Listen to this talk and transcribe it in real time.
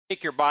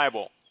Take your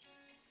Bible.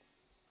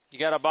 You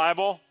got a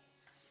Bible?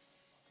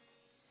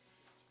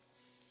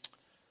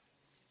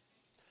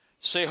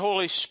 Say,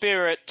 Holy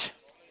Spirit,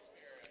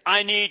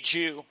 I need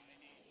you.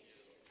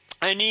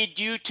 I need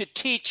you to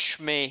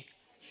teach me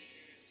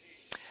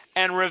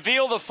and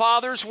reveal the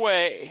Father's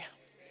way.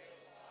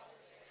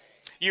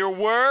 Your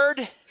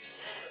word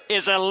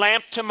is a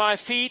lamp to my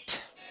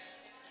feet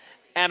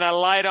and a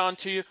light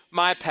unto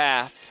my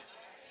path.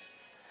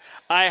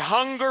 I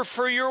hunger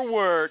for your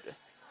word.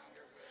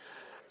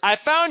 I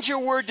found your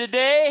word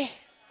today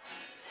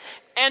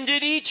and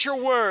did eat your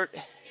word.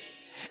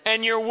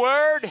 And your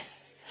word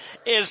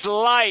is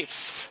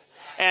life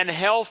and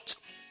health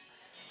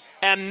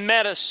and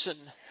medicine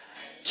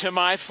to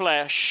my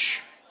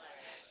flesh.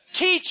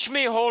 Teach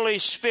me, Holy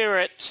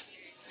Spirit,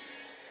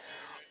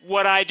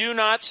 what I do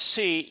not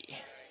see.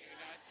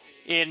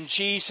 In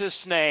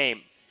Jesus'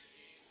 name,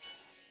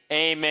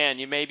 amen.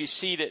 You may be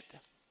seated.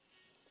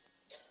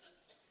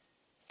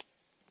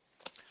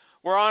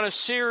 We're on a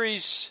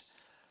series,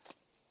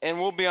 and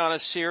we'll be on a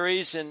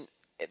series, and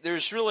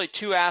there's really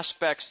two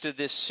aspects to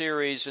this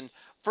series. And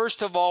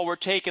first of all, we're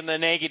taking the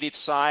negative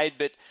side,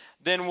 but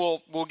then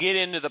we'll get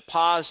into the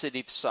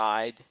positive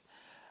side.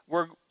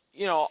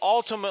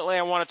 Ultimately,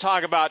 I want to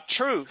talk about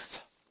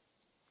truth,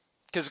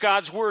 because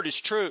God's word is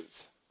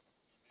truth.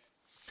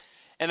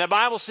 And the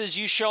Bible says,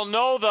 you shall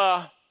know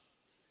the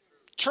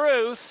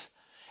truth,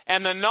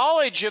 and the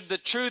knowledge of the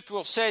truth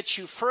will set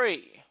you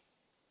free.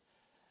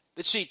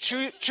 But see,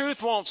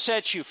 truth won't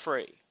set you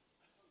free.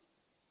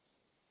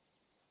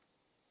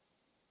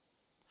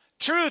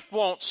 Truth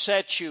won't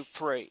set you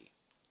free.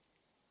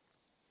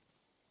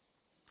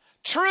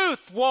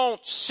 Truth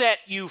won't set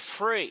you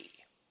free.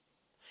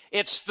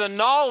 It's the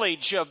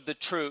knowledge of the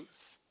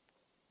truth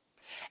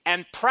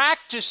and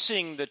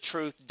practicing the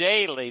truth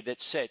daily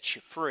that sets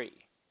you free.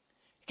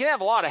 You can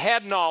have a lot of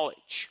head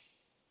knowledge,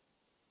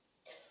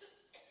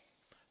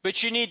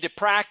 but you need to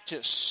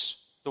practice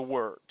the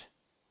word.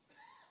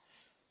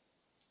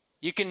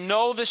 You can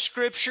know the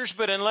scriptures,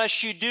 but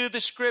unless you do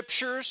the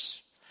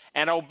scriptures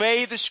and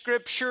obey the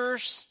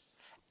scriptures,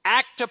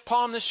 act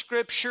upon the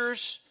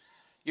scriptures,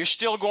 you're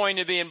still going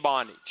to be in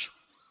bondage.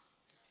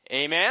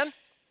 Amen?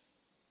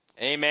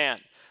 Amen.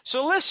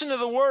 So listen to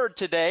the word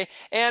today,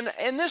 and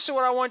this is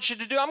what I want you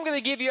to do. I'm going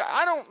to give you,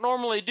 I don't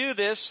normally do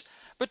this,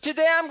 but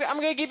today I'm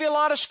going to give you a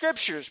lot of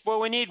scriptures. Boy,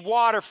 we need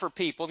water for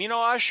people. You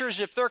know, ushers,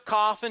 if they're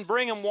coughing,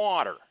 bring them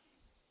water.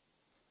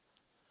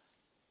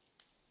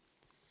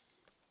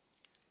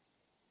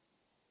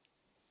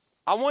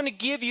 I want to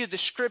give you the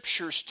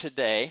scriptures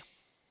today.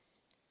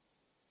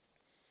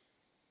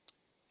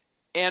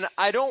 And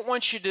I don't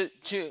want you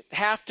to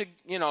have to,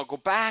 go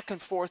back and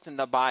forth in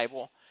the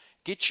Bible.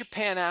 Get your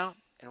pen out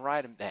and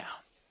write them down.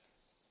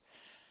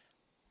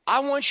 I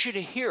want you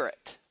to hear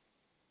it.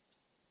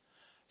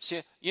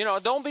 See,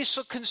 don't be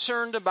so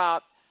concerned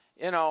about,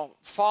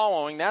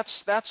 following.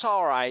 That's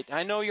all right.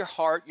 I know your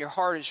heart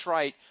is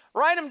right.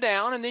 Write them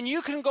down, and then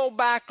you can go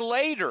back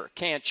later,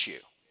 can't you?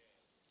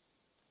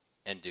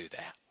 And do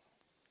that.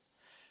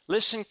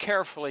 Listen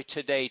carefully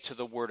today to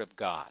the Word of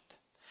God.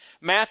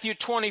 Matthew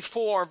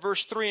 24,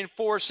 verse 3 and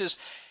 4 says,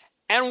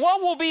 and what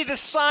will be the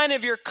sign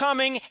of your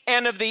coming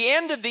and of the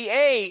end of the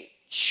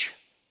age?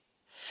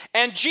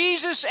 And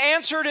Jesus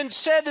answered and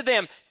said to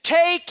them,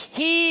 take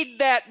heed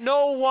that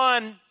no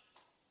one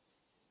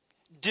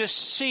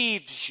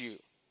deceives you.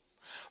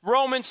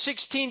 Romans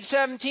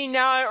 16:17,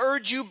 now I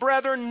urge you,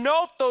 brethren,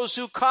 note those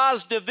who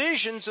cause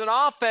divisions and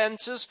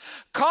offenses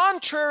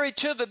contrary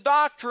to the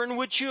doctrine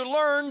which you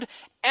learned,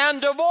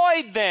 and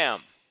avoid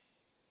them.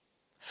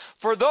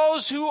 For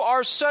those who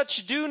are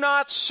such do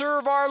not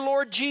serve our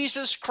Lord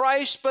Jesus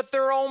Christ, but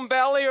their own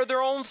belly or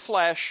their own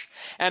flesh,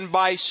 and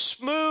by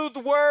smooth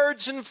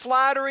words and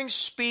flattering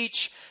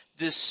speech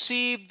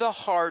deceive the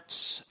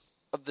hearts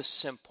of the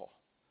simple.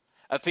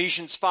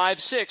 Ephesians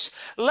 5:6,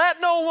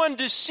 let no one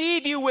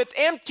deceive you with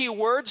empty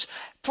words,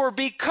 for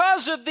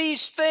because of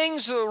these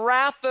things the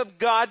wrath of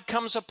God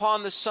comes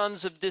upon the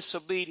sons of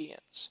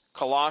disobedience.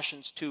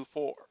 Colossians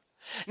 2:4.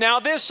 Now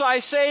this I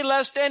say,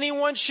 lest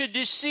anyone should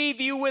deceive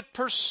you with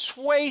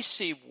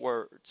persuasive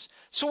words.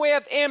 So we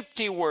have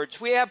empty words.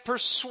 We have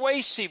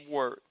persuasive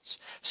words.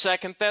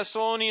 2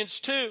 Thessalonians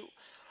 2.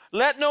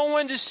 Let no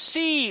one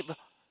deceive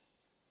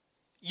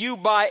you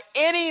by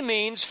any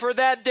means, for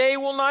that day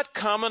will not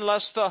come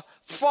unless the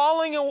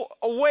falling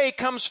away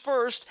comes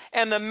first,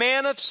 and the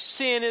man of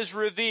sin is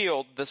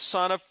revealed, the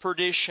son of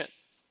perdition.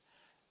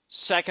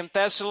 2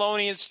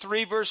 Thessalonians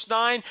 3 verse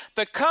 9,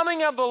 the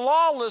coming of the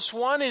lawless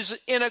one is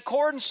in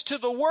accordance to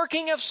the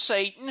working of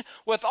Satan,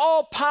 with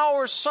all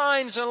power,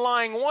 signs, and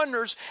lying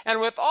wonders, and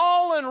with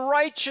all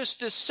unrighteous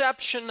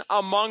deception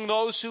among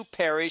those who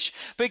perish,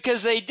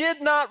 because they did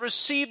not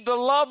receive the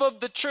love of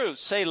the truth.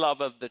 Say,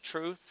 love of the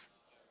truth.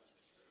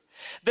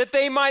 That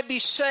they might be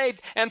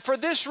saved. And for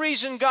this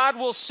reason God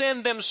will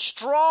send them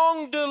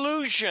strong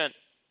delusion,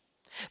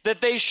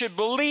 that they should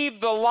believe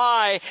the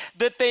lie,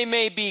 that they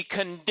may be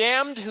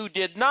condemned who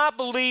did not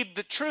believe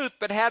the truth,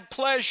 but had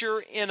pleasure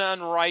in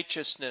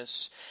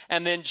unrighteousness.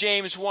 And then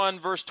James 1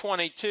 verse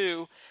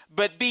 22,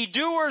 but be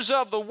doers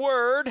of the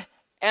word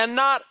and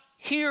not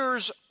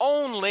hearers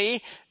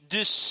only,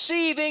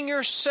 deceiving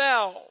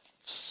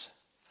yourselves.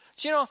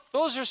 So, you know,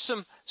 those are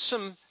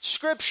some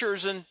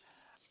scriptures and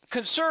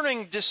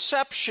concerning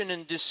deception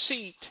and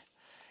deceit.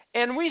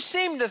 And we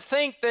seem to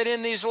think that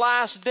in these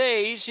last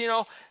days, you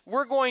know,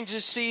 we're going to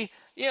see,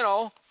 you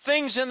know,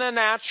 things in the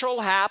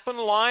natural happen,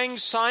 lying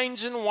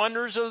signs and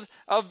wonders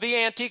of the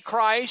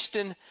Antichrist.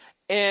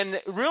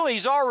 And really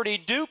he's already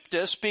duped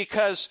us,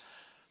 because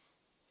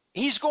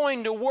he's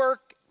going to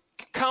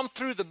come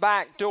through the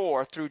back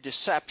door through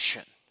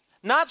deception.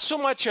 Not so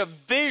much a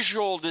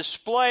visual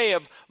display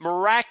of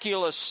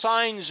miraculous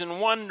signs and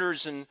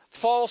wonders and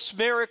false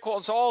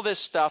miracles, all this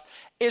stuff.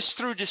 It's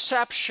through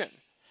deception.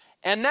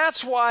 And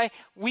that's why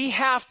we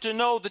have to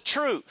know the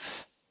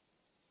truth.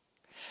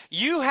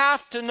 You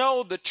have to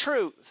know the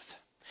truth.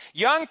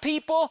 Young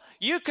people,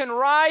 you can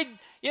ride,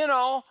 you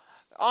know,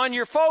 on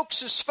your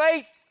folks'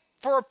 faith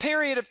for a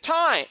period of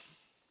time.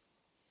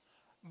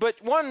 But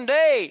one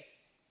day,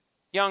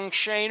 young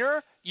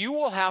Shaner, you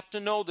will have to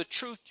know the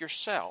truth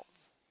yourself.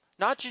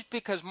 Not just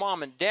because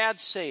mom and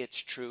dad say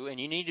it's true and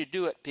you need to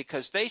do it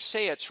because they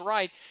say it's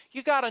right.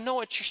 You got to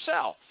know it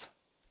yourself.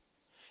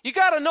 You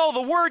got to know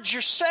the words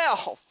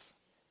yourself.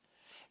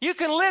 You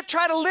can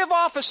try to live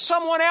off of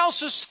someone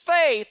else's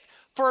faith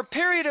for a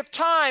period of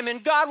time,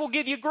 and God will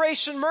give you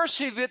grace and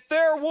mercy, but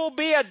there will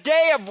be a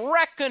day of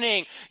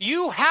reckoning.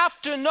 You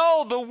have to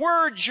know the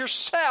words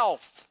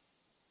yourself.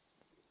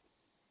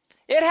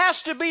 It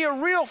has to be a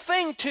real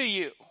thing to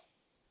you.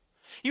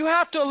 You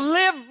have to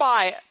live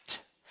by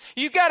it.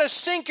 You got to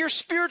sink your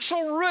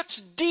spiritual roots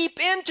deep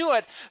into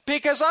it,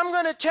 because I'm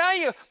going to tell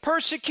you,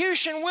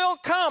 persecution will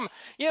come.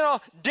 You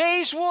know,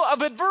 days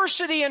of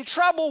adversity and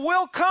trouble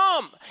will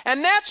come.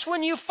 And that's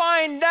when you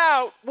find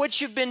out what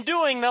you've been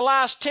doing the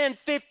last 10,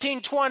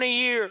 15,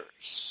 20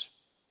 years.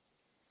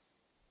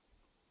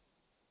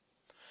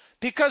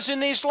 Because in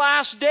these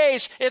last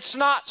days, it's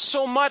not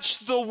so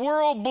much the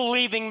world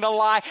believing the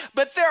lie,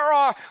 but there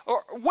are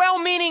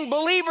well-meaning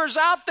believers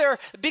out there,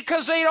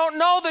 because they don't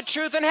know the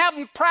truth and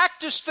haven't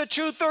practiced the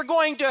truth. They're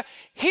going to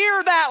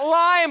hear that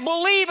lie and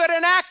believe it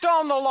and act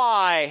on the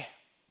lie.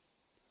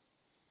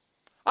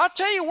 I'll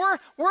tell you,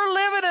 we're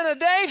living in a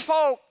day,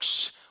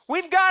 folks.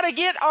 We've got to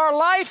get our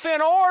life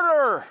in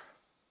order.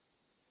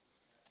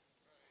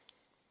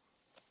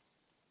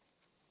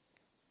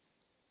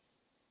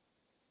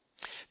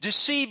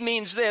 Deceive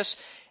means this: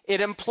 it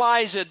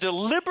implies a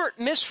deliberate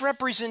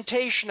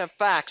misrepresentation of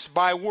facts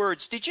by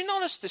words. Did you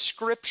notice the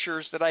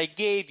scriptures that I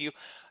gave you?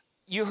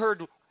 You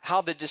heard how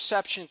the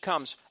deception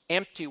comes.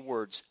 Empty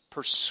words,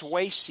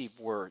 persuasive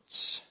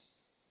words.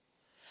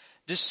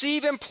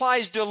 Deceive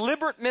implies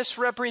deliberate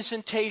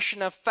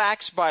misrepresentation of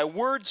facts by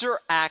words or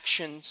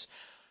actions,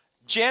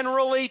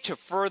 generally to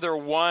further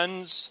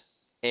one's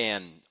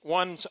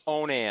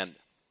own end.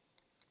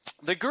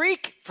 The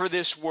Greek for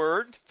this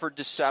word, for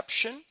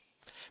deception,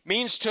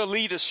 means to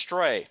lead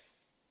astray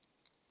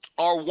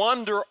or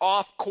wander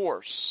off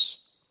course.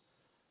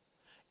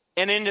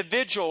 An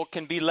individual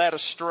can be led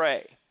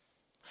astray.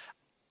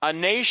 A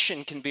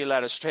nation can be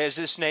led astray. Has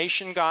this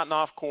nation gotten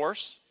off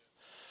course?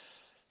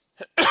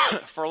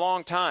 For a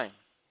long time.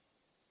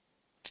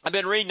 I've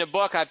been reading a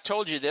book, I've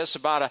told you this,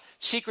 about a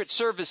Secret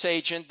Service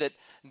agent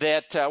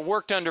that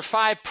worked under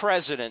 5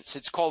 presidents.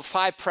 It's called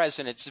 5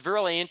 Presidents. It's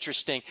really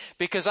interesting,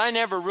 because I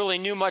never really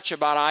knew much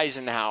about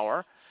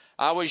Eisenhower.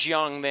 I was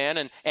young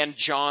then, and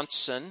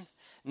Johnson.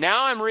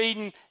 Now I'm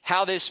reading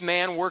how this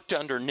man worked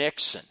under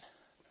Nixon.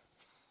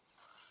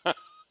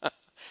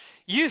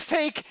 You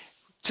think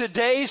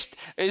today's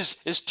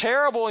is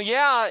terrible?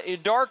 Yeah,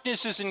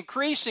 darkness is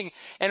increasing,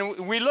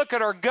 and we look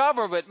at our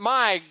government.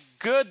 My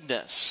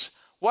goodness,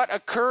 what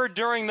occurred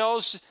during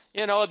those,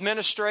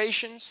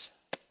 administrations?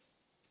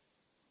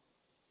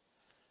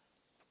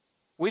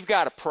 We've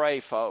got to pray,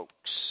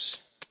 folks.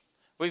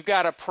 We've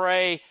got to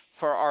pray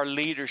for our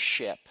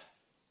leadership.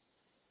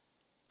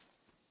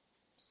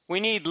 We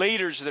need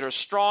leaders that are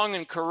strong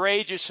and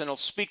courageous and will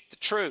speak the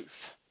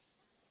truth.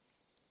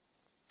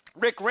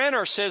 Rick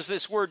Renner says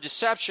this word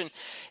deception,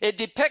 it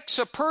depicts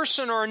a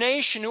person or a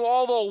nation who,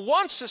 although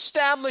once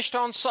established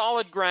on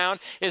solid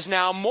ground, is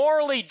now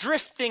morally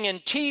drifting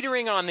and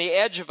teetering on the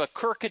edge of a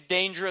crooked,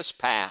 dangerous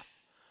path.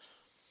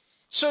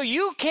 So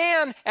you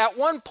can, at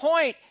one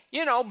point,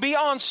 be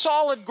on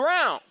solid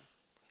ground.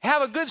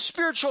 Have a good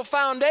spiritual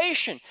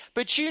foundation.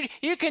 But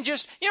you can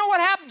just, what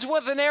happens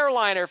with an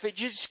airliner if it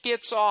just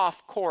gets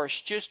off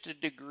course just a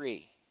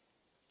degree?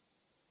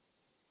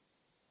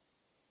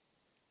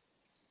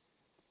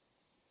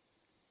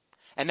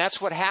 And that's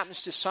what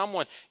happens to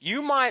someone.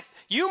 You might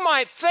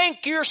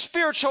think your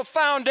spiritual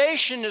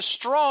foundation is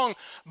strong,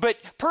 but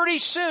pretty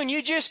soon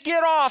you just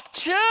get off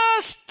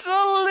just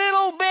a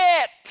little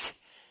bit.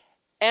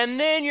 And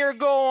then you're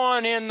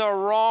going in the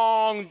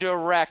wrong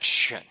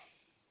direction.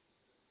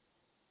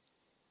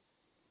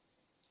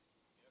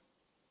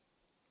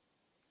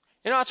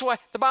 That's why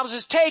the Bible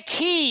says, take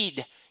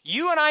heed.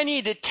 You and I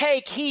need to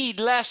take heed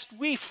lest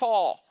we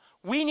fall.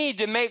 We need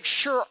to make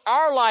sure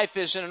our life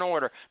is in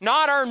order.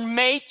 Not our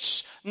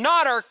mates,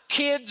 not our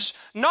kids,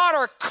 not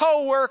our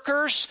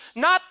co-workers,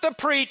 not the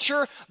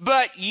preacher,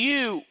 but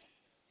you.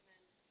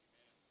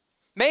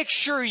 Make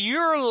sure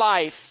your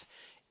life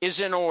is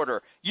in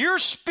order. Your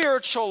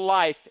spiritual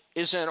life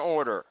is in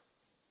order.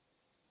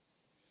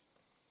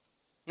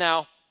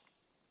 Now,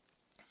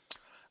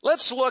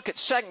 let's look at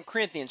 2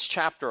 Corinthians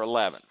chapter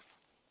 11.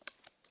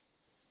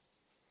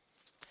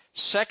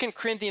 2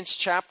 Corinthians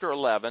chapter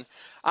 11.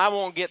 I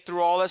won't get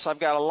through all this. I've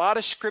got a lot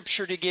of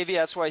scripture to give you.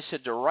 That's why I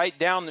said to write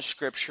down the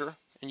scripture,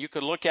 and you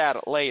could look at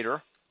it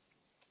later.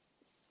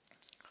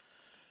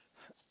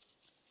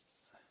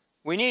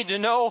 We need to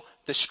know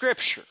the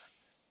scripture.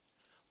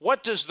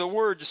 What does the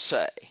word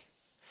say?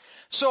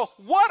 So,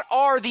 what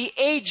are the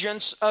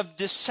agents of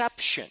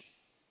deception?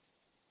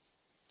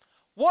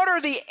 What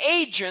are the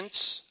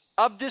agents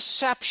of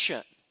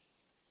deception?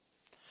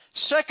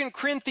 2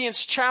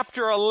 Corinthians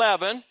chapter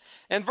 11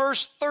 and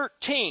verse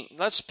 13.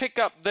 Let's pick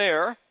up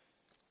there.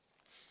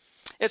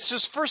 It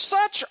says, for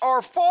such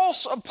are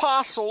false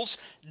apostles,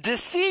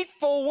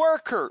 deceitful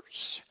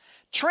workers,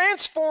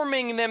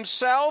 transforming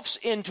themselves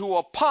into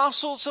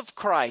apostles of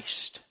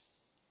Christ.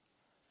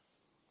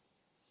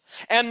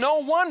 And no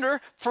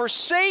wonder, for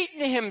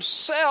Satan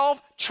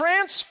himself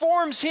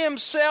transforms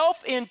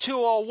himself into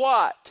a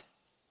what?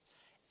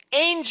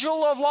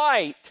 Angel of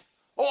light.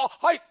 Oh,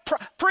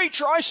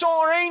 preacher, I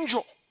saw an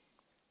angel.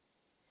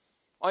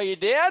 Oh, you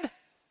did?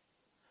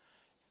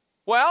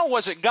 Well,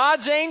 was it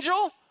God's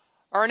angel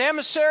or an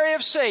emissary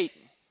of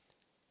Satan?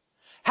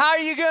 How are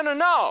you going to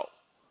know?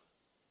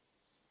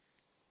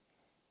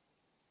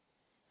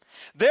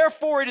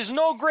 Therefore, it is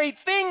no great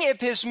thing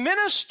if his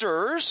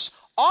ministers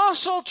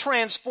also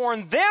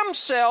transform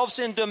themselves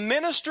into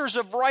ministers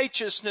of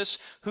righteousness,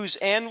 whose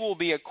end will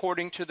be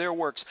according to their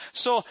works.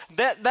 So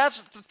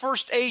that's the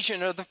first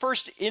agent, or the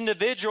first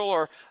individual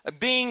or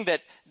being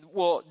that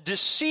will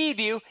deceive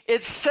you.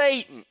 It's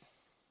Satan.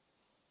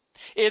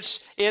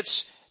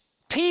 It's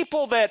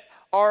people that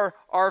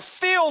are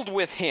filled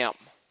with him.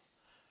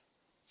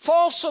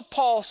 False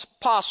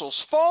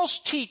apostles, false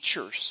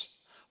teachers,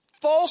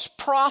 false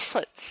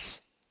prophets.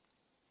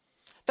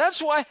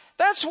 That's why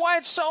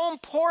it's so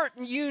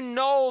important you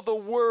know the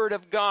Word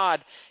of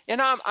God.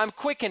 And I'm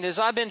quickened as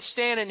I've been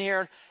standing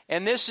here,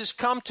 and this has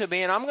come to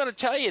me, and I'm going to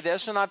tell you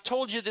this, and I've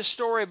told you this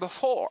story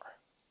before.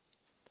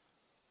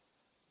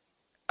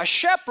 A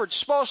shepherd's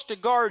supposed to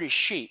guard his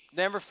sheep.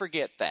 Never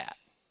forget that,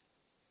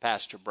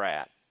 Pastor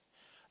Brad.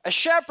 A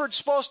shepherd's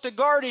supposed to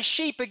guard his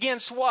sheep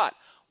against what?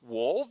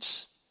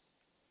 Wolves.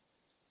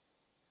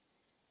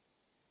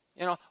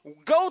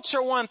 Goats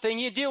are one thing.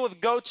 You deal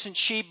with goats and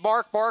sheep.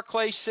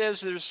 Barclay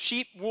says there's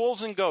sheep,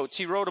 wolves, and goats.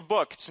 He wrote a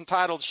book. It's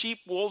entitled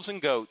Sheep, Wolves,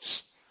 and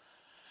Goats.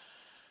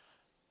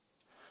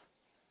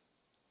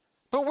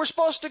 But we're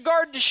supposed to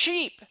guard the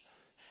sheep.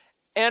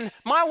 And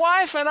my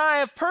wife and I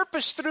have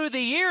purposed through the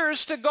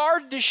years to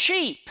guard the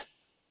sheep.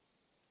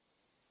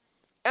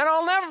 And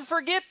I'll never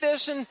forget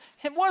this, and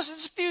it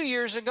wasn't a few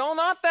years ago,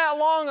 not that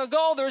long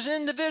ago, there was an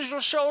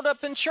individual showed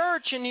up in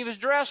church, and he was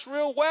dressed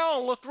real well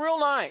and looked real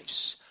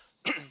nice.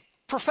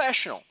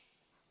 Professional.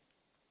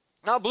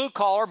 Not blue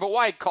collar, but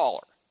white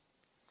collar.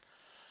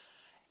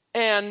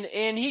 And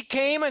he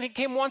came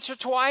once or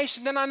twice,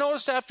 and then I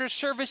noticed after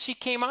service he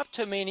came up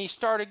to me and he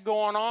started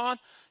going on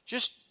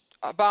just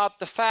about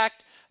the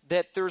fact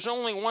that there's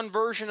only one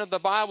version of the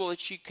Bible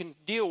that you can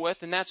deal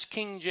with, and that's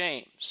King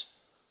James.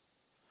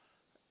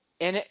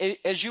 And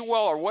as you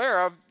well are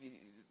aware of,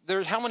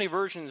 there's how many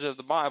versions of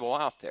the Bible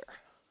out there?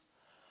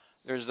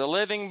 There's the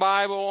Living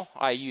Bible,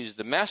 I use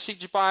the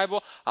Message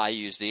Bible, I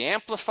use the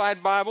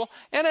Amplified Bible,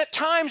 and at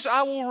times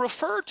I will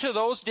refer to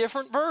those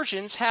different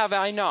versions, have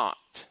I not?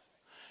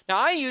 Now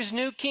I use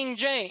New King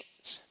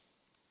James.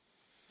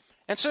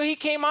 And so he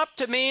came up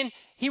to me and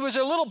he was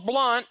a little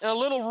blunt and a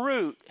little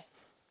rude.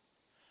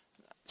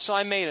 So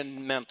I made a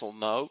mental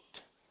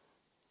note.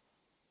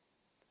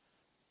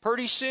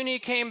 Pretty soon he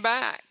came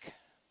back.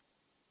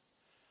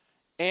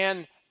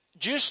 And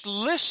just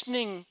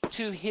listening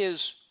to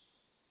his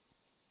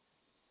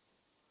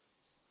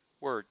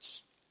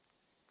words.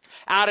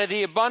 Out of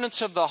the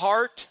abundance of the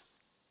heart.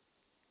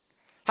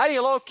 How do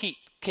you locate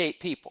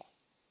people?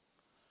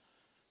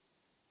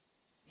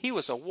 He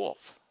was a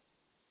wolf.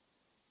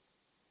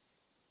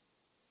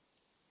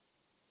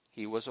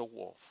 He was a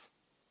wolf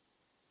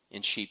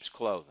in sheep's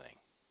clothing.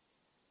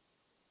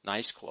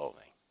 Nice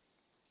clothing.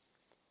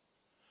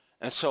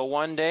 And so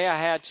one day I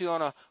had to,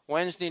 on a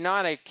Wednesday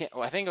night,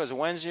 I think it was a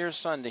Wednesday or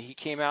Sunday, he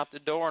came out the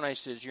door and I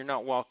said, "You're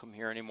not welcome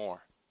here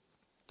anymore.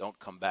 Don't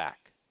come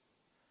back."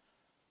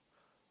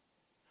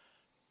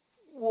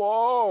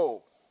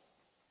 Whoa.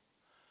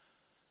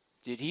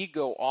 Did he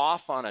go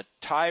off on a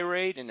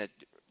tirade and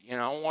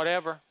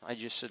whatever? I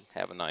just said,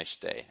 "Have a nice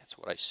day." That's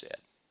what I said.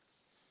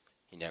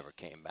 He never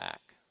came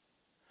back.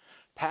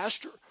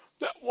 "Pastor,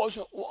 that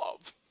wasn't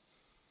love."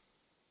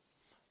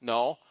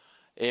 No,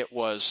 it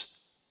was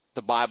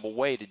the Bible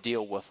way to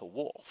deal with a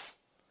wolf.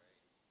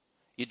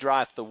 you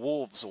drive the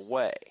wolves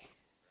away.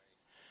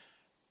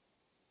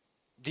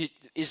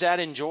 Is that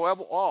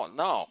enjoyable? Oh,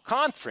 no.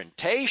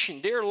 Confrontation,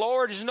 dear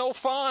Lord, is no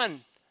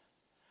fun.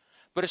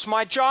 But it's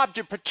my job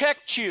to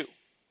protect you.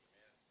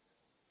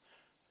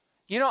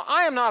 You know,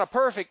 I am not a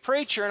perfect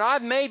preacher, and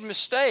I've made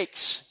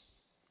mistakes.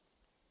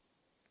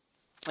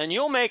 And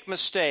you'll make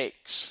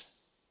mistakes.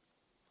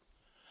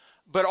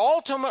 But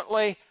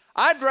ultimately,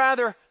 I'd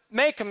rather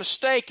make a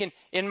mistake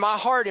in my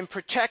heart in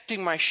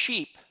protecting my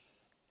sheep.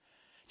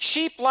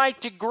 Sheep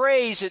like to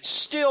graze at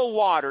still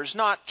waters,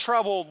 not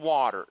troubled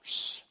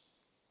waters.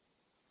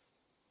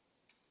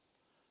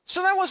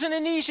 So that wasn't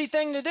an easy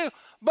thing to do.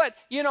 But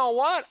you know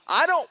what?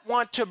 I don't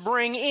want to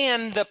bring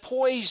in the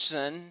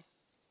poison.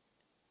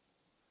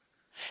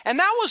 And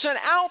that was an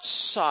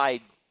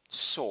outside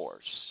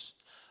source.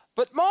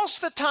 But most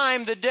of the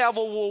time, the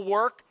devil will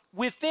work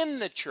within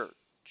the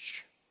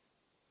church.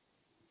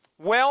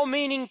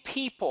 Well-meaning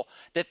people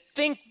that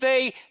think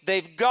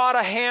they've got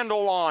a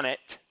handle on it.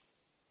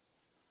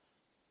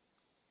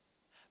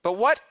 But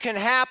what can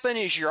happen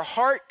is your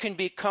heart can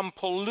become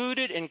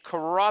polluted and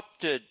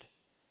corrupted.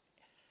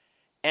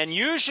 And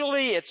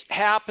usually it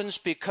happens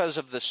because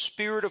of the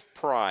spirit of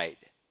pride.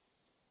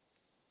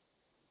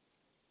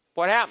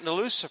 What happened to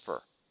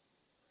Lucifer?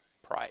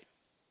 Pride.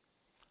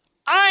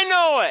 I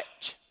know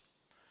it.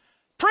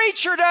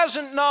 Preacher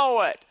doesn't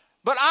know it.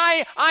 But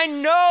I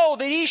know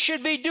that he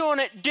should be doing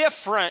it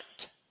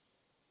different.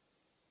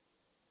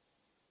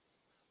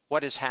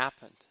 What has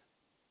happened?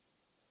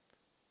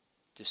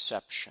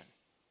 Deception.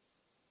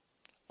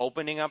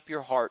 Opening up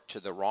your heart to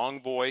the wrong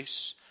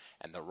voice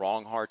and the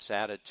wrong heart's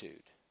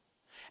attitude.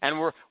 And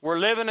we're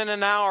living in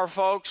an hour,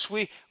 folks.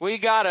 We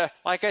got to,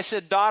 like I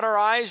said, dot our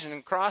I's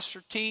and cross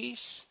our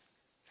T's.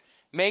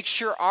 Make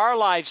sure our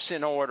life's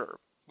in order.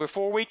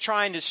 Before we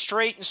trying to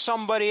straighten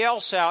somebody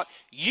else out,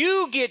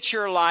 you get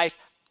your life,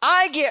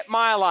 I get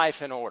my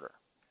life in order.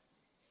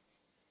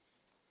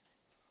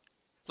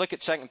 Look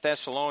at 2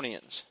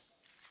 Thessalonians.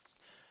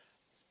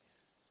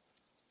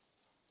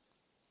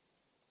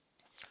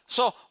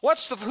 So,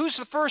 who's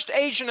the first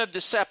agent of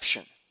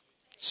deception?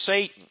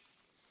 Satan.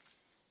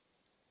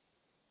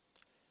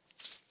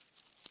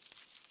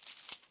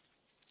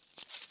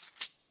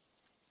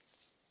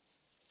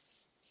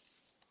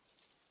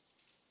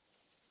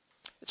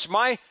 It's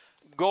my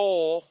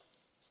goal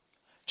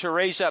to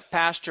raise up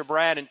Pastor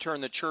Brad and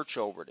turn the church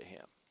over to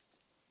him.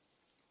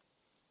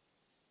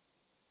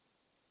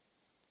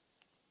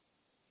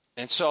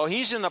 And so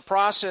he's in the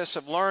process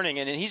of learning,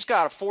 and he's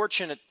got a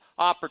fortunate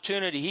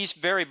opportunity. He's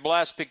very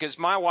blessed because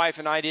my wife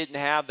and I didn't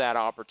have that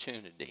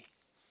opportunity.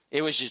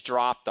 It was just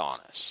dropped on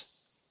us.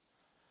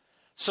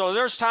 So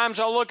there's times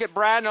I'll look at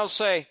Brad and I'll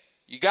say,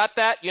 you got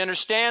that? You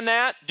understand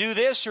that? Do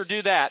this or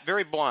do that.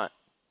 Very blunt.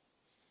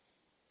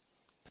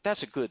 But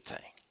that's a good thing.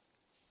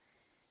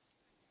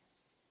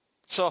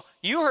 So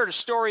you heard a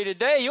story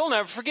today. You'll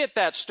never forget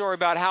that story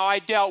about how I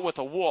dealt with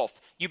a wolf.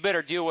 You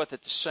better deal with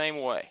it the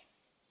same way.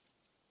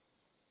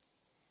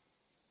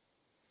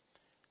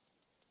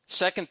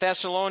 2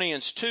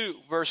 Thessalonians 2,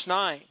 verse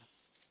 9. It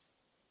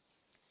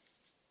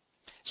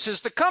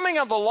says, the coming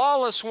of the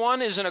lawless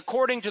one is in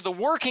according to the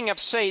working of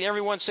Satan.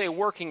 Everyone say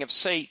working of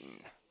Satan.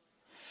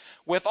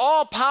 With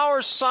all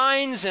power,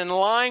 signs, and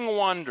lying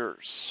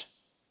wonders.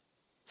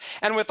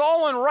 And with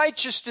all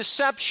unrighteous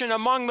deception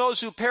among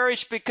those who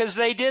perish because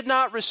they did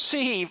not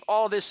receive.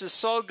 Oh, this is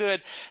so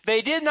good.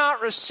 They did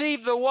not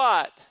receive the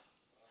what?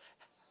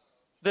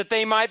 That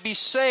they might be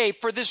saved.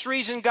 For this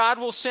reason, God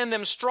will send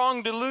them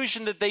strong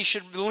delusion that they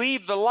should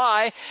believe the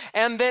lie,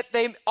 and that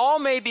they all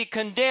may be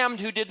condemned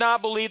who did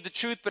not believe the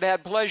truth but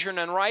had pleasure in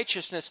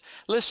unrighteousness.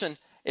 Listen,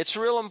 it's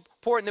real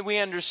important that we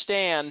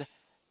understand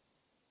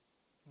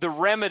the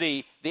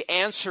remedy, the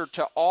answer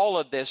to all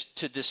of this,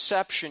 to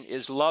deception,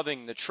 is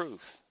loving the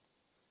truth.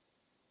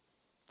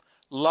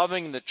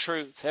 Loving the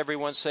truth.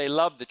 Everyone say,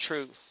 love the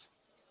truth.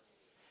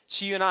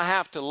 So you and I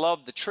have to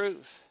love the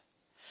truth.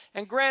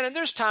 And granted,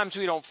 there's times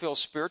we don't feel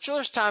spiritual.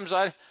 There's times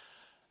I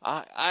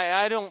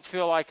don't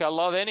feel like I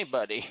love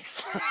anybody.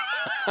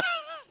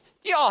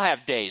 You all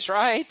have days,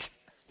 right?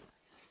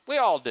 We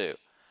all do.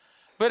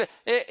 But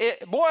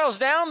it boils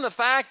down to the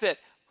fact that,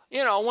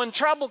 you know, when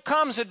trouble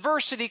comes,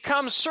 adversity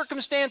comes,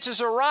 circumstances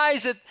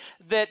arise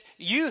that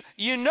you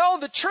know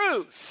the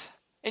truth.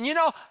 And you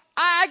know,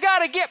 I got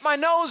to get my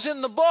nose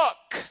in the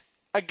book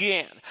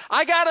again.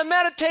 I got to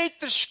meditate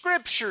the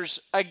scriptures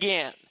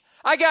again.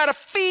 I got to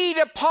feed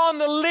upon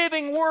the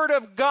living word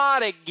of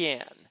God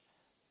again.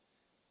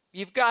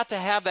 You've got to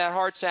have that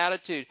heart's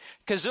attitude,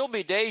 because there'll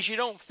be days you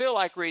don't feel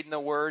like reading the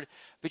word,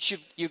 but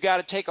you've got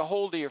to take a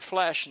hold of your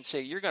flesh and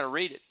say, you're going to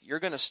read it, you're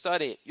going to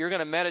study it, you're going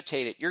to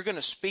meditate it, you're going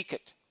to speak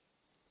it.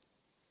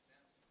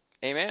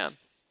 Amen.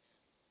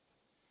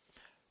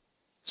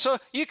 So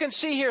you can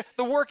see here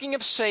the working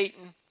of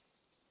Satan.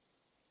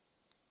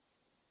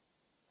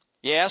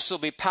 Yes, there'll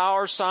be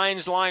power,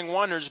 signs, lying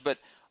wonders, but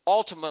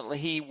ultimately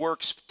he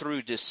works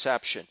through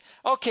deception.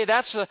 Okay,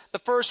 that's the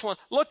first one.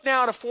 Look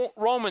now to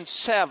Romans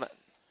 7.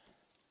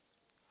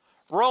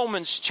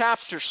 Romans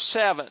chapter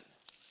 7. It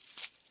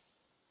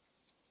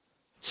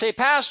Say,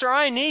 Pastor,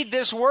 I need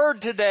this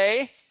word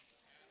today.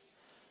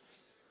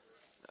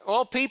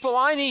 Well, people,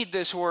 I need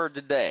this word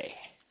today.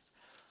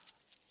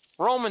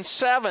 Romans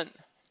 7.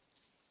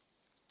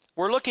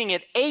 We're looking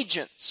at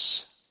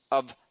agents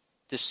of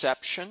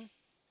deception.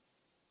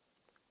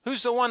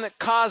 Who's the one that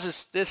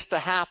causes this to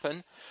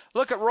happen?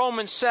 Look at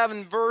Romans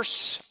 7,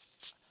 verse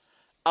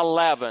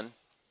 11.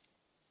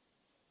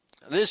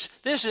 This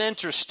is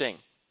interesting.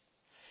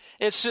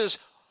 It says,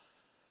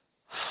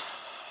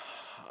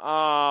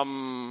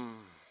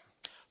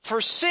 for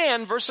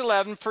sin, verse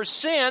 11, for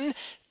sin,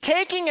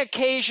 taking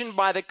occasion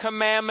by the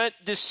commandment,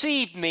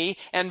 deceived me,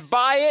 and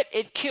by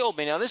it killed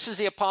me. Now, this is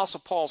the Apostle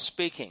Paul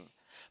speaking.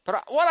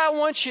 But what I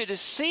want you to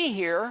see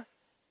here,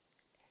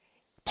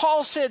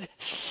 Paul said,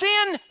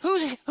 sin,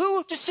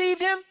 who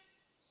deceived him?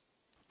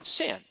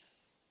 Sin.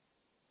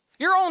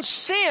 Your own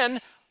sin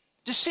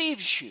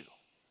deceives you.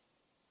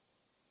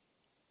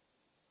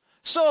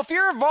 So if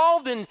you're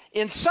involved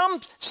in some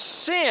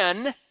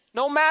sin,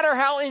 no matter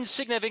how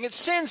insignificant,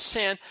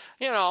 sin,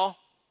 you know,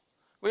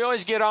 we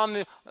always get on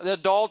the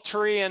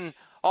adultery and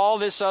all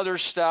this other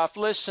stuff.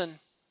 Listen,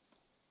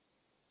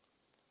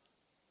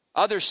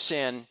 other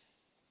sin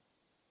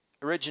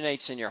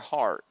originates in your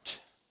heart,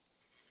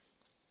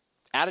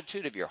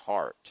 attitude of your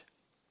heart.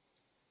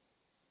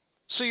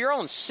 So your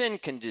own sin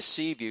can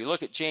deceive you.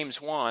 Look at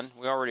James 1.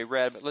 We already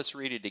read, but let's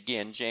read it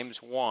again.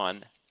 James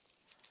 1.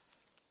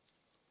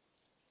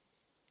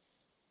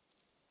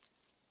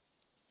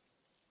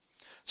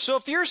 So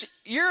if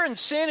you're in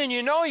sin and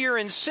you know you're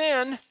in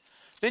sin,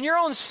 then your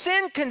own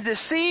sin can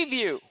deceive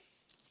you.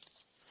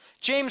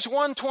 James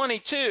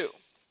 1:22.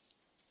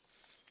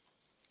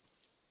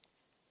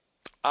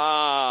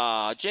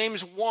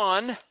 James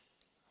 1,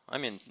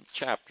 I'm in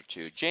chapter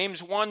 2.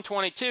 James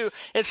 1:22,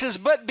 it says,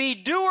 but be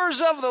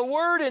doers of the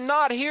word and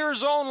not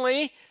hearers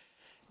only,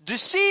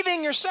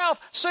 deceiving yourself.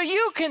 So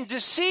you can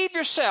deceive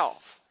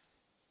yourself.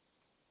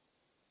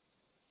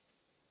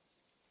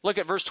 Look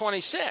at verse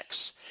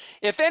 26.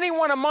 If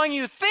anyone among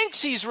you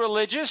thinks he's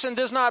religious and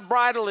does not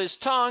bridle his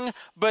tongue,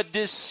 but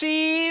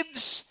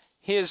deceives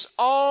his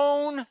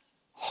own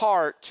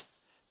heart,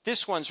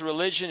 this one's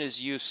religion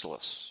is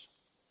useless.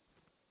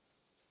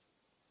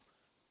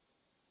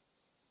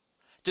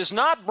 Does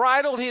not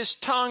bridle his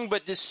tongue,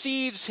 but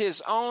deceives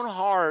his own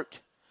heart.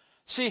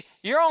 See,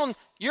 you're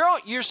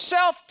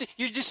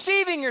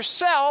deceiving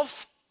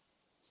yourself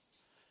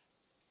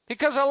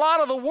because a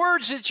lot of the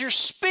words that you're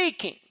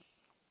speaking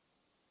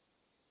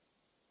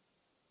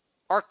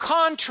are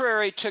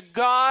contrary to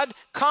God,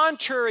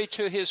 contrary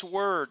to His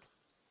Word.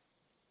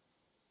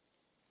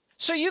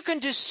 So you can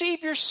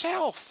deceive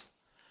yourself.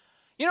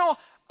 You know,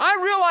 I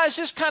realize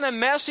this kind of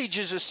message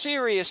is a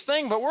serious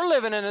thing, but we're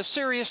living in a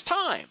serious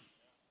time.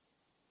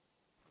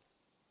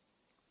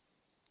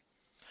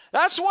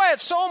 That's why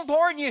it's so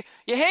important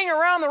you hang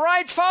around the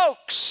right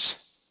folks.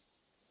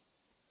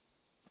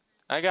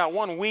 I got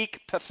one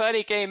weak,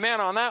 pathetic amen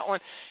on that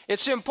one.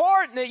 It's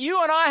important that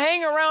you and I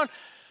hang around.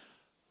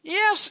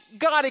 Yes,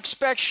 God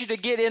expects you to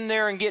get in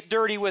there and get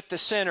dirty with the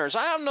sinners.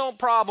 I have no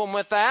problem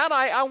with that.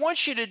 I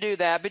want you to do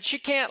that, but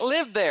you can't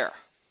live there.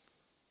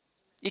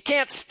 You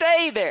can't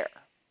stay there.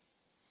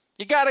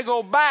 You got to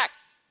go back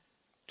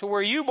to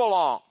where you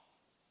belong.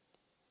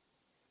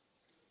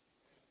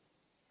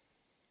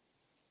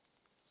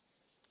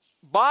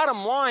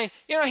 Bottom line,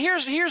 you know,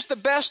 here's the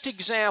best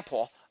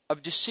example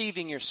of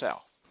deceiving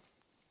yourself.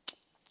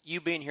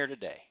 You being here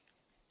today.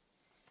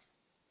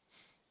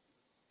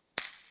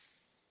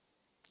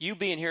 You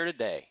being here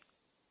today.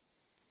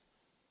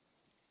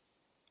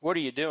 What are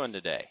you doing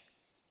today?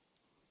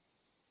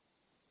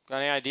 Got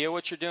any idea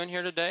what you're doing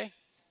here today?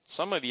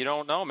 Some of you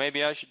don't know.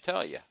 Maybe I should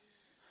tell you.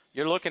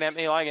 You're looking at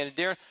me like a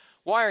deer.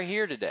 Why are you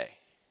here today?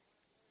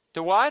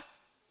 To what?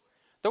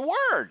 The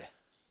Word.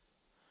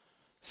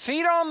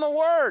 Feed on the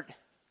Word.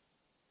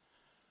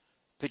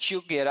 But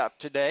you'll get up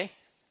today.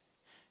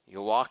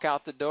 You'll walk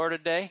out the door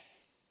today.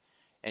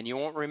 And you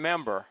won't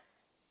remember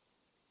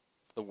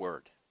the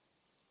Word.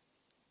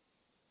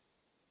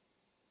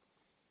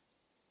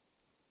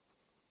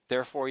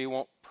 Therefore, you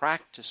won't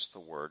practice the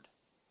Word.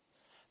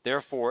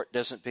 Therefore, it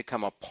doesn't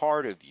become a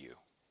part of you.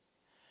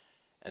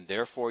 And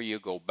therefore, you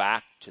go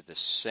back to the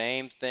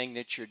same thing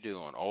that you're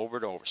doing over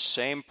and over.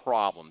 Same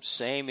problems,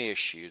 same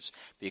issues,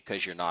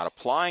 because you're not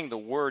applying the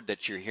Word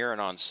that you're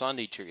hearing on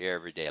Sunday to your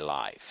everyday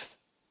life.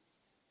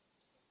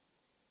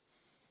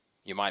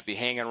 You might be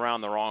hanging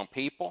around the wrong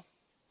people.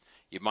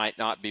 You might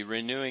not be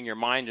renewing your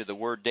mind to the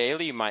Word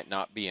daily. You might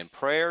not be in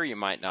prayer. You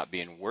might not be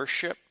in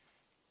worship.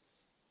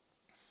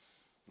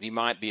 You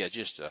might be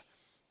just a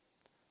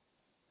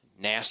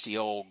nasty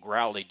old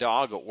growly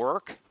dog at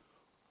work.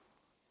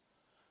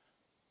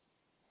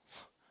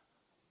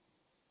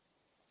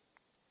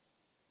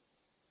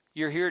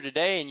 You're here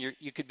today and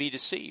you could be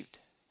deceived,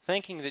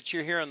 thinking that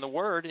you're hearing the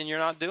Word and you're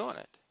not doing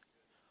it.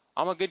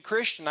 I'm a good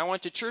Christian. I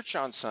went to church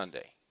on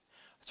Sunday.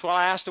 That's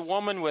why I asked a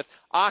woman with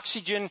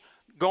oxygen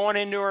going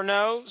into her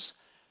nose,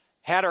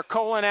 had her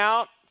colon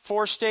out,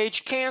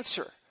 4-stage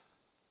cancer.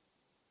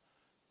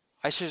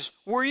 I says,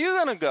 where are you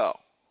going to go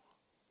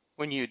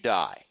when you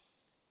die?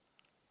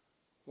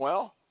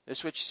 Well,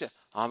 that's what she said.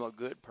 I'm a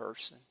good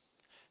person.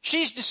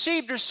 She's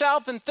deceived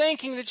herself in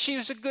thinking that she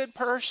was a good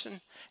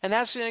person, and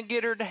that's going to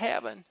get her to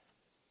heaven.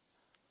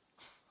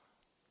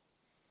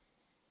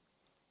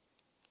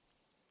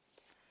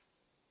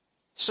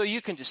 So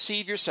you can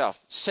deceive yourself.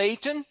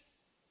 Satan,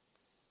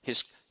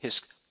 his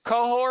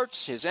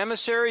cohorts, his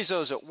emissaries,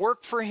 those that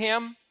work for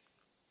him,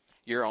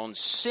 your own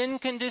sin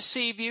can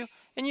deceive you,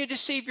 and you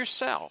deceive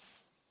yourself.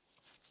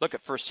 Look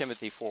at 1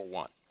 Timothy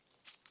 4:1.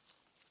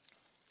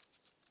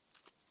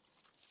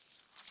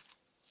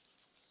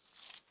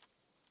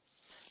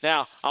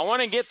 Now, I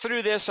want to get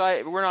through this.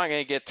 We're not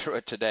going to get through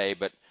it today,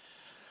 but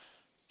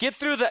get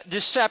through the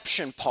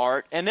deception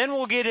part, and then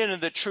we'll get into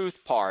the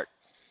truth part,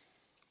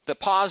 the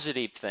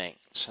positive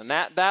things. And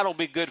that'll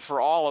be good for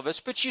all of us,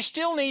 but you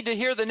still need to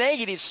hear the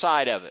negative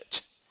side of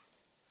it.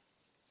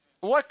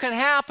 What can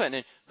happen,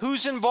 and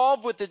who's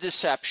involved with the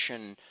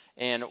deception,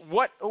 and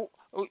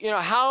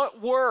how it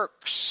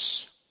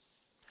works.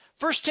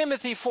 1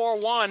 Timothy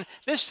 4:1,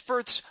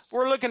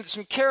 we're looking at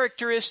some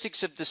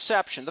characteristics of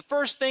deception. The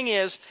first thing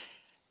is,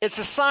 it's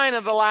a sign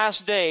of the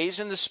last days,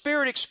 and the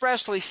Spirit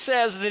expressly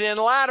says that in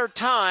latter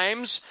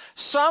times,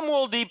 some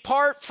will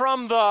depart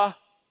from the...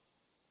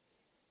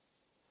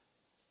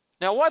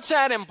 Now, what's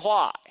that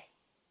imply?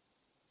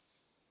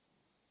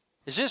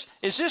 Is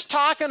this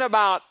talking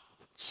about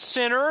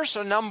sinners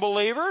and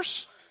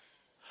unbelievers?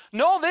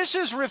 No, this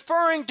is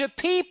referring to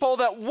people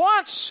that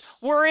once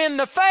were in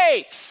the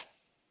faith.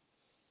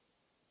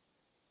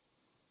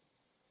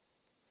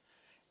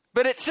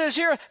 But it says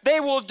here,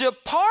 they will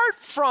depart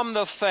from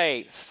the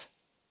faith.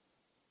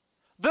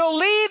 They'll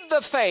leave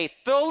the faith.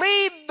 They'll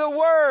leave the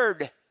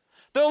Word.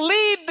 They'll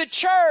leave the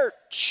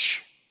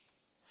church,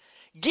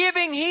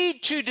 giving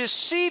heed to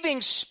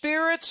deceiving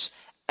spirits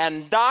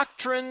and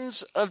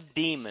doctrines of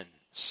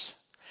demons,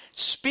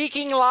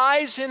 speaking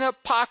lies in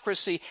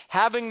hypocrisy,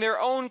 having their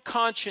own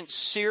conscience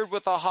seared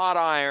with a hot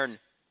iron,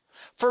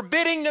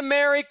 forbidding to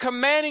marry,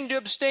 commanding to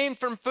abstain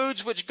from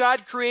foods which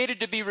God created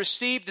to be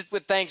received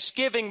with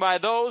thanksgiving by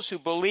those who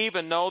believe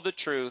and know the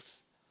truth.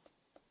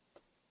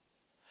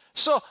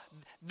 So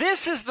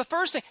this is the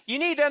first thing. You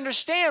need to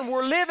understand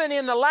we're living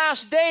in the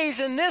last days,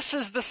 and this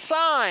is the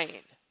sign.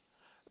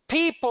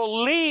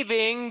 People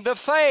leaving the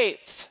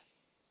faith,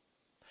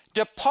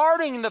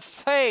 departing the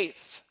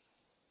faith.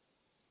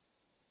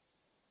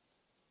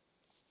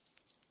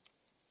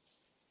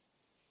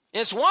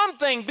 It's one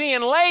thing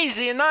being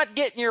lazy and not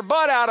getting your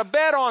butt out of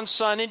bed on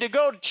Sunday to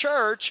go to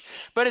church,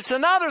 but it's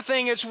another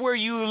thing, it's where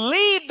you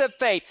leave the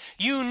faith.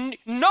 You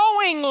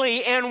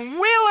knowingly and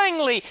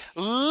willingly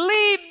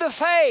leave the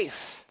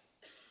faith.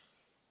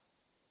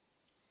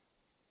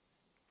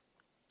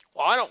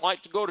 Well, I don't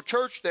like to go to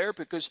church there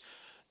because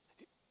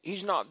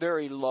he's not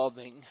very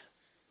loving.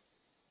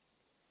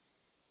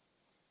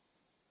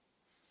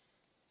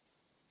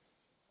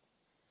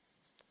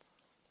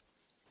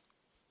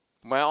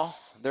 Well,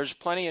 there's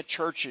plenty of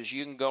churches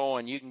you can go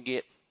and you can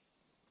get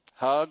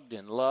hugged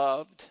and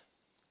loved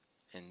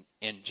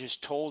and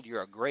just told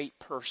you're a great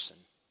person.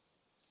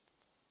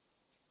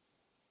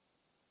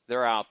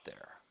 They're out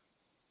there.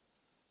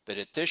 But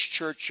at this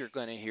church, you're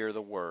going to hear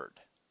the Word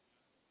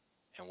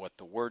and what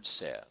the Word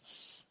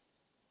says.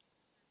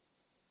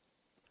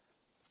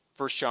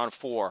 1 John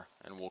 4,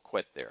 and we'll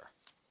quit there.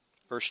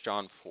 1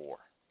 John 4.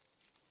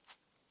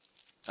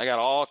 I got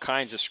all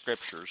kinds of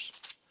scriptures.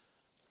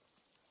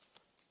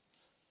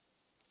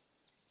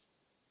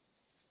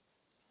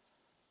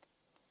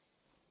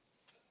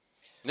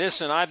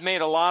 Listen, I've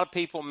made a lot of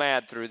people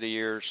mad through the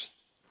years.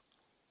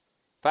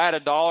 If I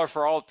had $1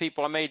 for all the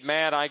people I made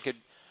mad,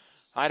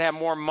 I'd have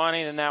more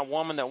money than that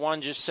woman that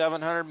won just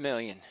 $700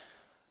 million.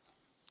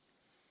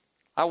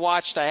 I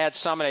had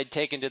somebody I'd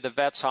taken to the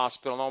Vets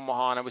Hospital in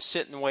Omaha, and I was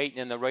sitting waiting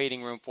in the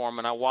waiting room for him,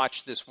 and I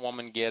watched this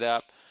woman get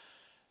up.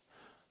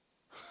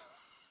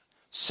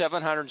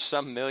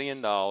 $700-some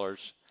million.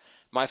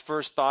 My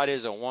first thought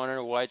is, I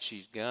wonder what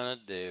she's going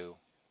to do.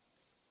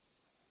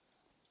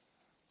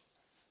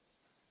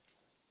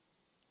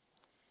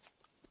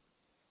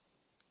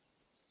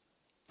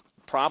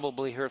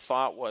 Probably her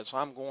thought was,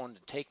 I'm going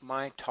to take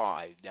my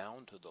tithe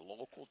down to the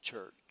local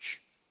church.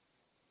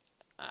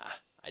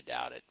 I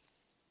doubt it.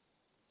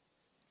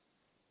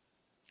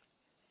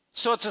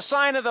 So it's a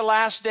sign of the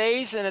last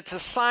days, and it's a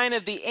sign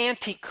of the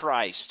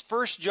Antichrist.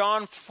 1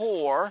 John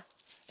 4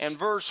 and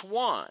verse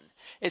 1.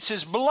 It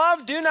says,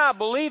 Beloved, do not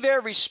believe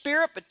every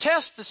spirit, but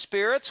test the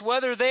spirits,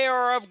 whether they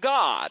are of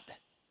God.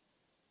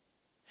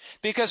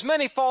 Because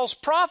many false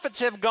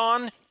prophets have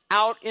gone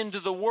out into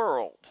the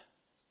world.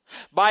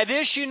 By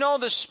this you know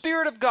the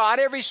Spirit of God.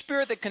 Every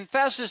spirit that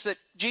confesses that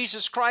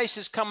Jesus Christ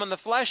has come in the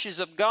flesh is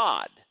of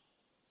God.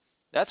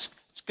 It's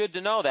good to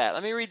know that.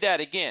 Let me read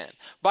that again.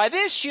 By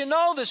this you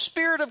know the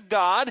Spirit of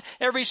God.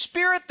 Every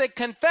spirit that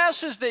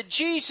confesses that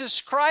Jesus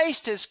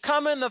Christ has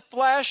come in the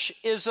flesh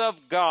is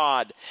of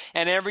God.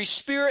 And every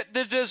spirit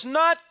that does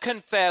not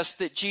confess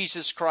that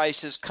Jesus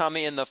Christ has come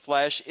in the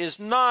flesh is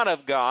not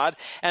of God.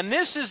 And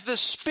this is the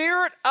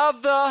spirit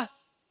of the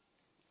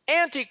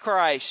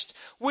Antichrist,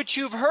 which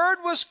you've heard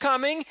was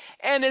coming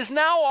and is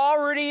now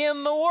already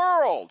in the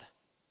world.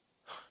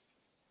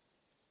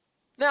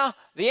 Now,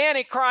 the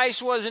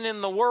Antichrist wasn't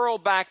in the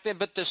world back then,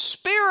 but the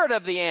spirit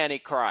of the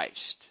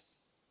Antichrist.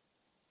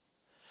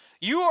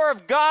 You are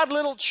of God,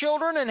 little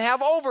children, and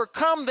have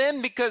overcome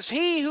them, because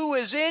he who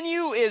is in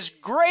you is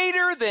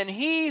greater than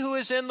he who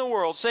is in the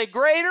world. Say,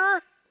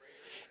 greater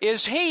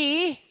is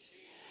he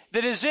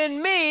that is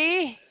in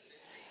me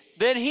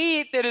than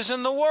he that is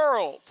in the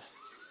world.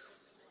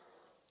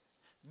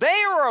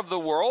 They are of the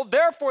world,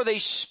 therefore they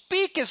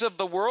speak as of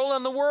the world,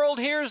 and the world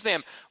hears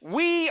them.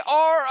 We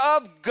are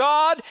of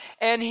God,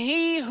 and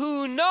he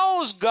who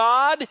knows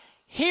God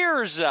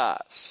hears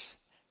us.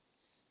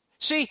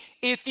 See,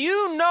 if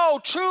you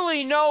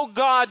truly know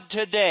God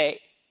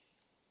today,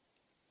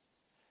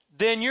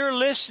 then you're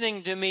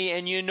listening to me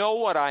and you know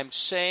what I'm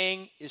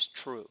saying is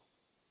true.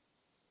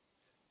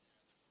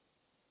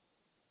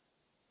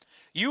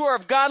 You are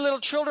of God, little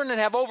children, and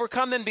have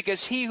overcome them,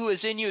 because he who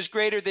is in you is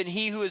greater than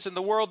he who is in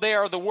the world. They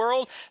are the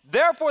world.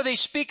 Therefore they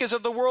speak as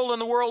of the world, and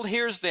the world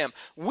hears them.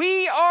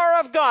 We are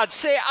of God.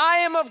 Say, I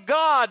am of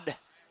God.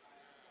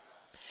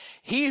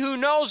 He who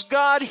knows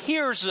God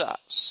hears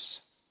us.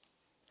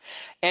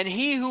 And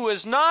he who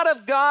is not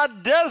of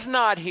God does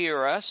not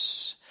hear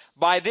us.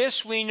 By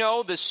this we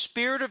know the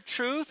spirit of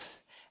truth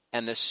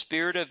and the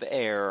spirit of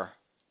error.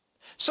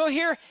 So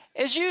here,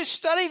 as you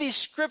study these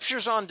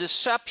scriptures on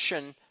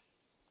deception,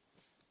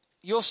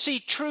 you'll see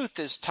truth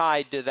is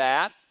tied to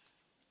that.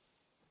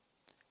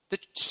 The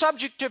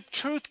subject of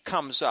truth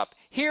comes up.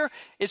 Here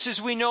it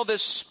says we know the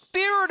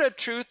spirit of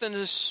truth and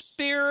the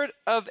spirit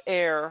of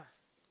error.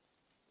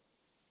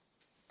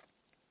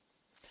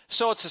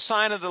 So it's a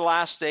sign of the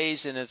last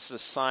days, and it's the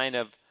sign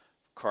of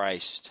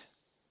Christ.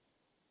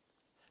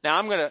 Now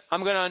I'm going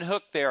to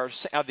unhook there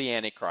of the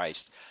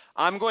Antichrist.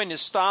 I'm going to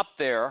stop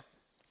there,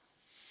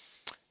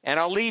 and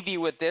I'll leave you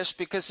with this,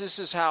 because this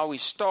is how we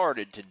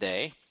started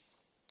today.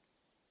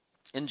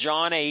 In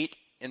John 8,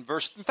 in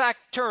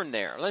fact, turn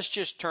there. Let's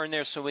just turn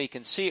there so we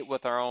can see it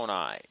with our own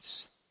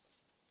eyes.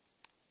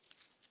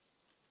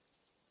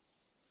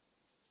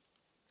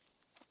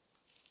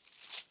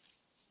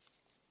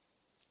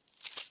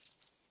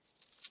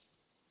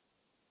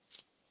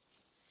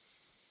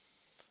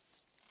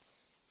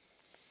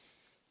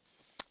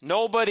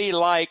 Nobody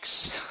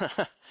likes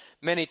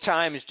many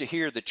times to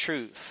hear the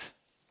truth.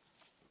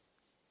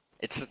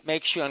 It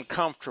makes you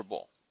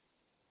uncomfortable.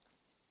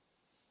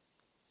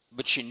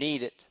 But you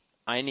need it.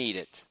 I need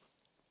it.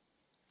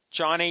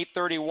 John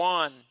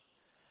 8:31.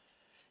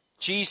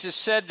 Jesus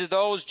said to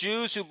those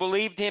Jews who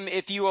believed him,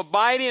 if you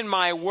abide in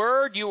my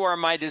word, you are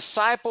my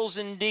disciples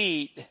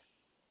indeed.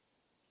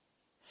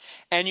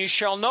 And you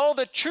shall know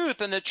the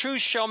truth, and the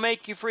truth shall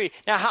make you free.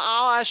 Now,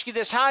 I'll ask you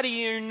this. How do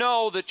you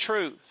know the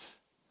truth?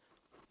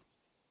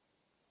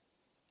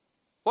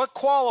 What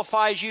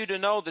qualifies you to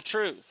know the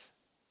truth?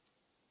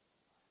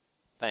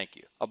 Thank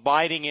you.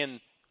 Abiding in,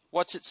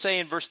 what's it say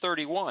in verse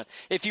 31?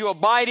 If you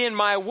abide in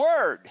my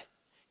word,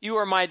 you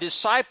are my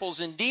disciples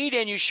indeed,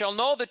 and you shall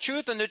know the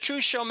truth, and the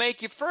truth shall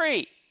make you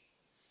free.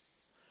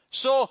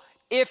 So,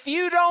 if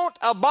you don't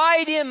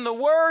abide in the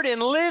word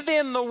and live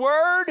in the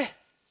word,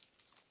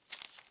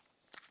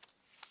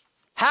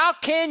 how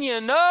can you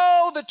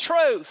know the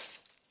truth?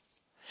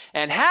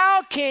 And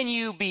how can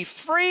you be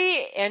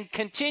free and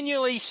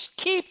continually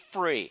keep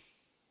free?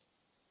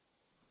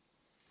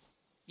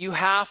 You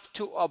have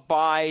to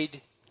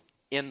abide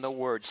in the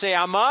Word. Say,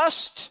 I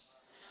must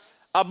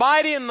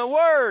abide in the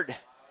Word.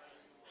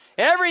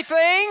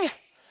 Everything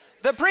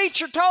the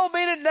preacher told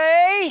me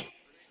today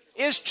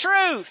is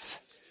truth,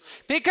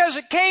 because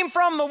it came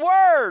from the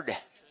Word.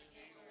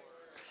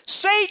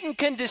 Satan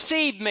can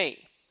deceive me.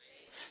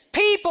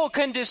 People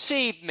can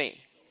deceive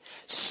me.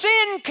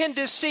 Sin can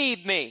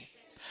deceive me.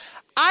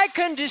 I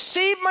can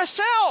deceive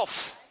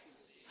myself.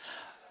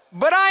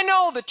 But I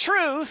know the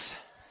truth,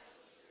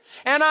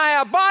 and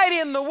I abide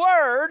in the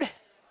Word,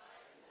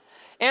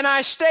 and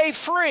I stay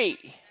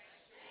free.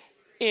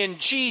 In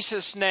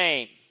Jesus'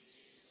 name,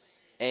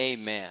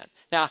 amen.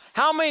 Now,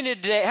 how many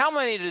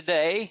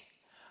today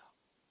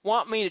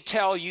want me to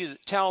tell you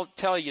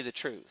the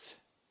truth?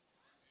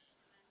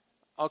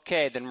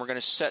 Okay, then we're going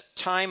to set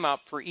time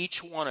up for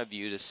each one of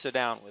you to sit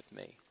down with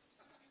me.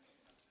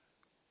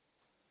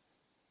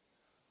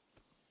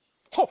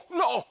 Oh,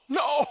 no.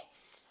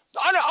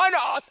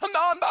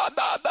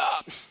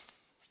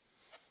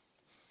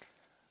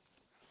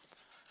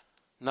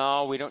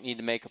 No, we don't need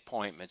to make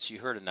appointments. You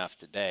heard enough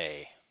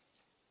today.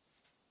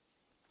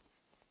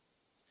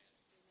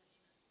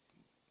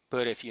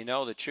 But if you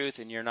know the truth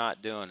and you're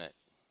not doing it,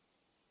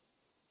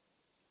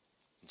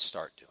 then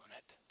start doing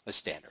it. Let's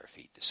stand to our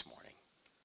feet this morning.